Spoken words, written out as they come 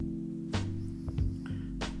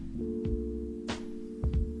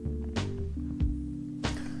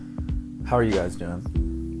How are you guys doing?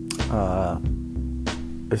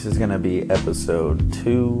 This is gonna be episode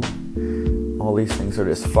 2. All these things are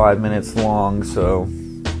just 5 minutes long, so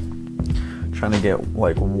I'm trying to get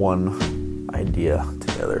like one idea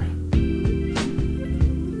together.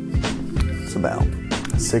 It's about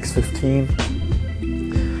 6:15.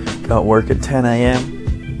 Got work at 10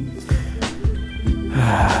 a.m.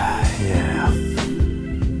 Yeah.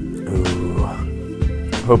 Ooh.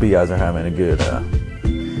 Hope you guys are having a good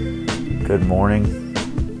morning.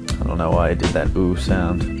 I don't know why I did that ooh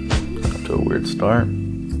sound. Got to a weird start.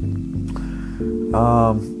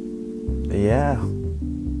 Yeah.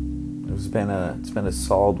 It's been a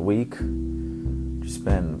solid week. Just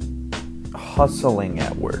been hustling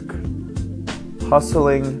at work.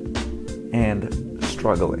 Hustling and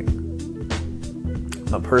struggling.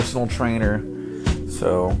 I'm a personal trainer,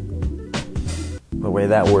 so the way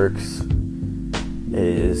that works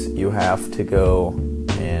is you have to go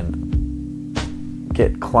and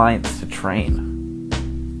get clients to train,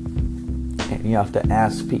 and you have to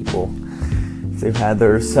ask people if they've had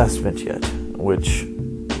their assessment yet, which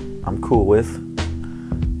I'm cool with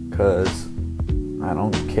because I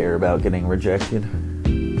don't care about getting rejected.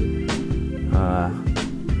 It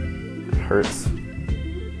hurts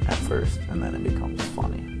at first, and then it becomes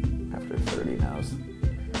funny after 30 no's.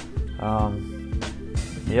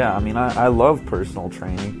 Yeah, I mean, I love personal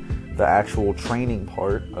training, the actual training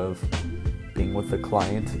part of being with the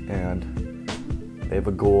client and they have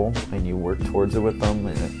a goal and you work towards it with them,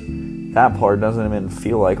 and that part doesn't even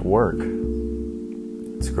feel like work.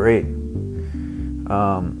 It's great.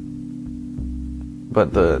 But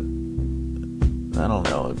I don't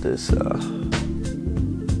know, this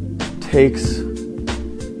takes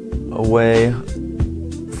away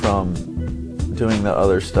from doing the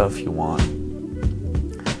other stuff you want.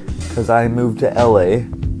 Because I moved to LA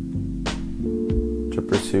to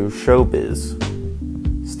pursue showbiz,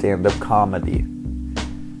 stand-up comedy.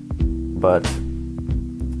 But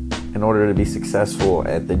in order to be successful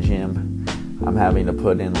at the gym, I'm having to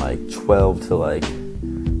put in like 12 to like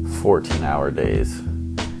 14-hour days.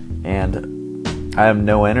 And I have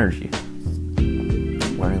no energy.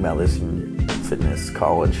 Learning about this in fitness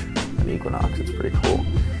college at Equinox, it's pretty cool.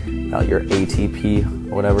 About your ATP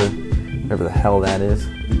or whatever the hell that is.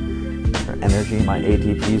 Your energy, my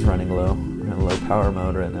ATP's running low. I'm in low power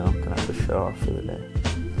mode right now. Gonna have to show off for the day.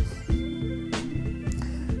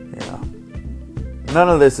 Yeah. None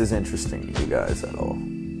of this is interesting to you guys at all.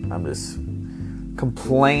 I'm just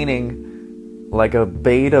complaining like a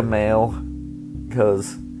beta male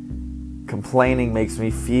because complaining makes me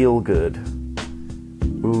feel good.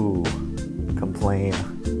 Ooh, complain.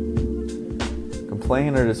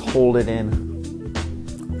 Complain or just hold it in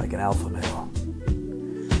like an alpha male.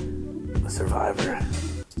 A survivor.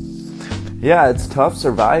 Yeah, it's tough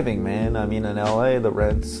surviving, man. I mean, in LA, the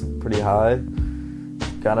rent's pretty high.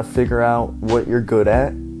 Gotta figure out what you're good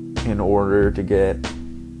at in order to get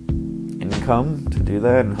income to do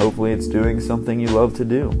that, and hopefully it's doing something you love to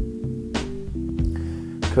do.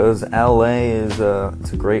 Because LA is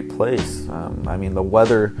it's a great place. I mean, the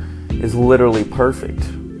weather is literally perfect.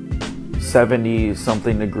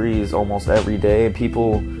 70-something degrees almost every day.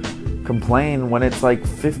 People complain when it's like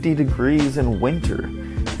 50 degrees in winter.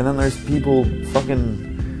 And then there's people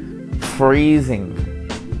fucking freezing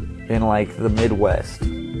in like the Midwest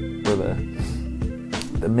or the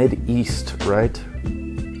Mid-East, right?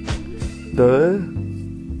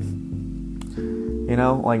 You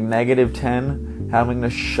know, like -10, having to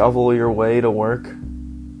shovel your way to work.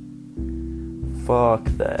 Fuck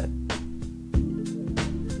that.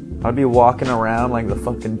 I'd be walking around like the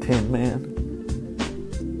fucking Tin Man.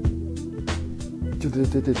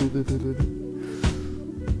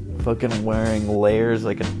 Fucking wearing layers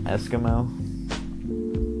like an Eskimo.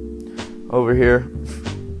 Over here.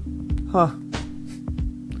 Huh.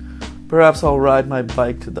 Perhaps I'll ride my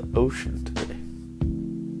bike to the ocean today.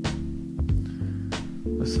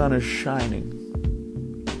 The sun is shining.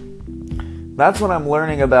 That's what I'm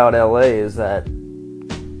learning about LA, is that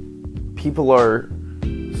people are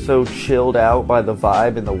so chilled out by the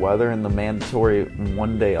vibe and the weather and the mandatory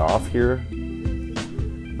one day off here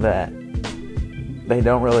that they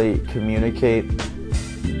don't really communicate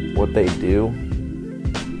what they do.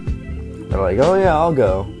 They're like, oh yeah, I'll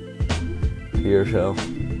go to your show.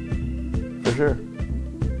 For sure.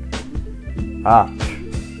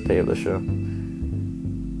 Day of the show.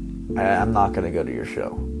 I'm not gonna go to your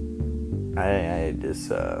show. I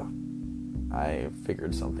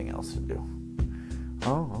figured something else to do.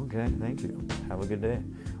 Oh, okay, thank you. Have a good day.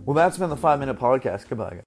 Well, that's been the 5-minute podcast. Goodbye, guys.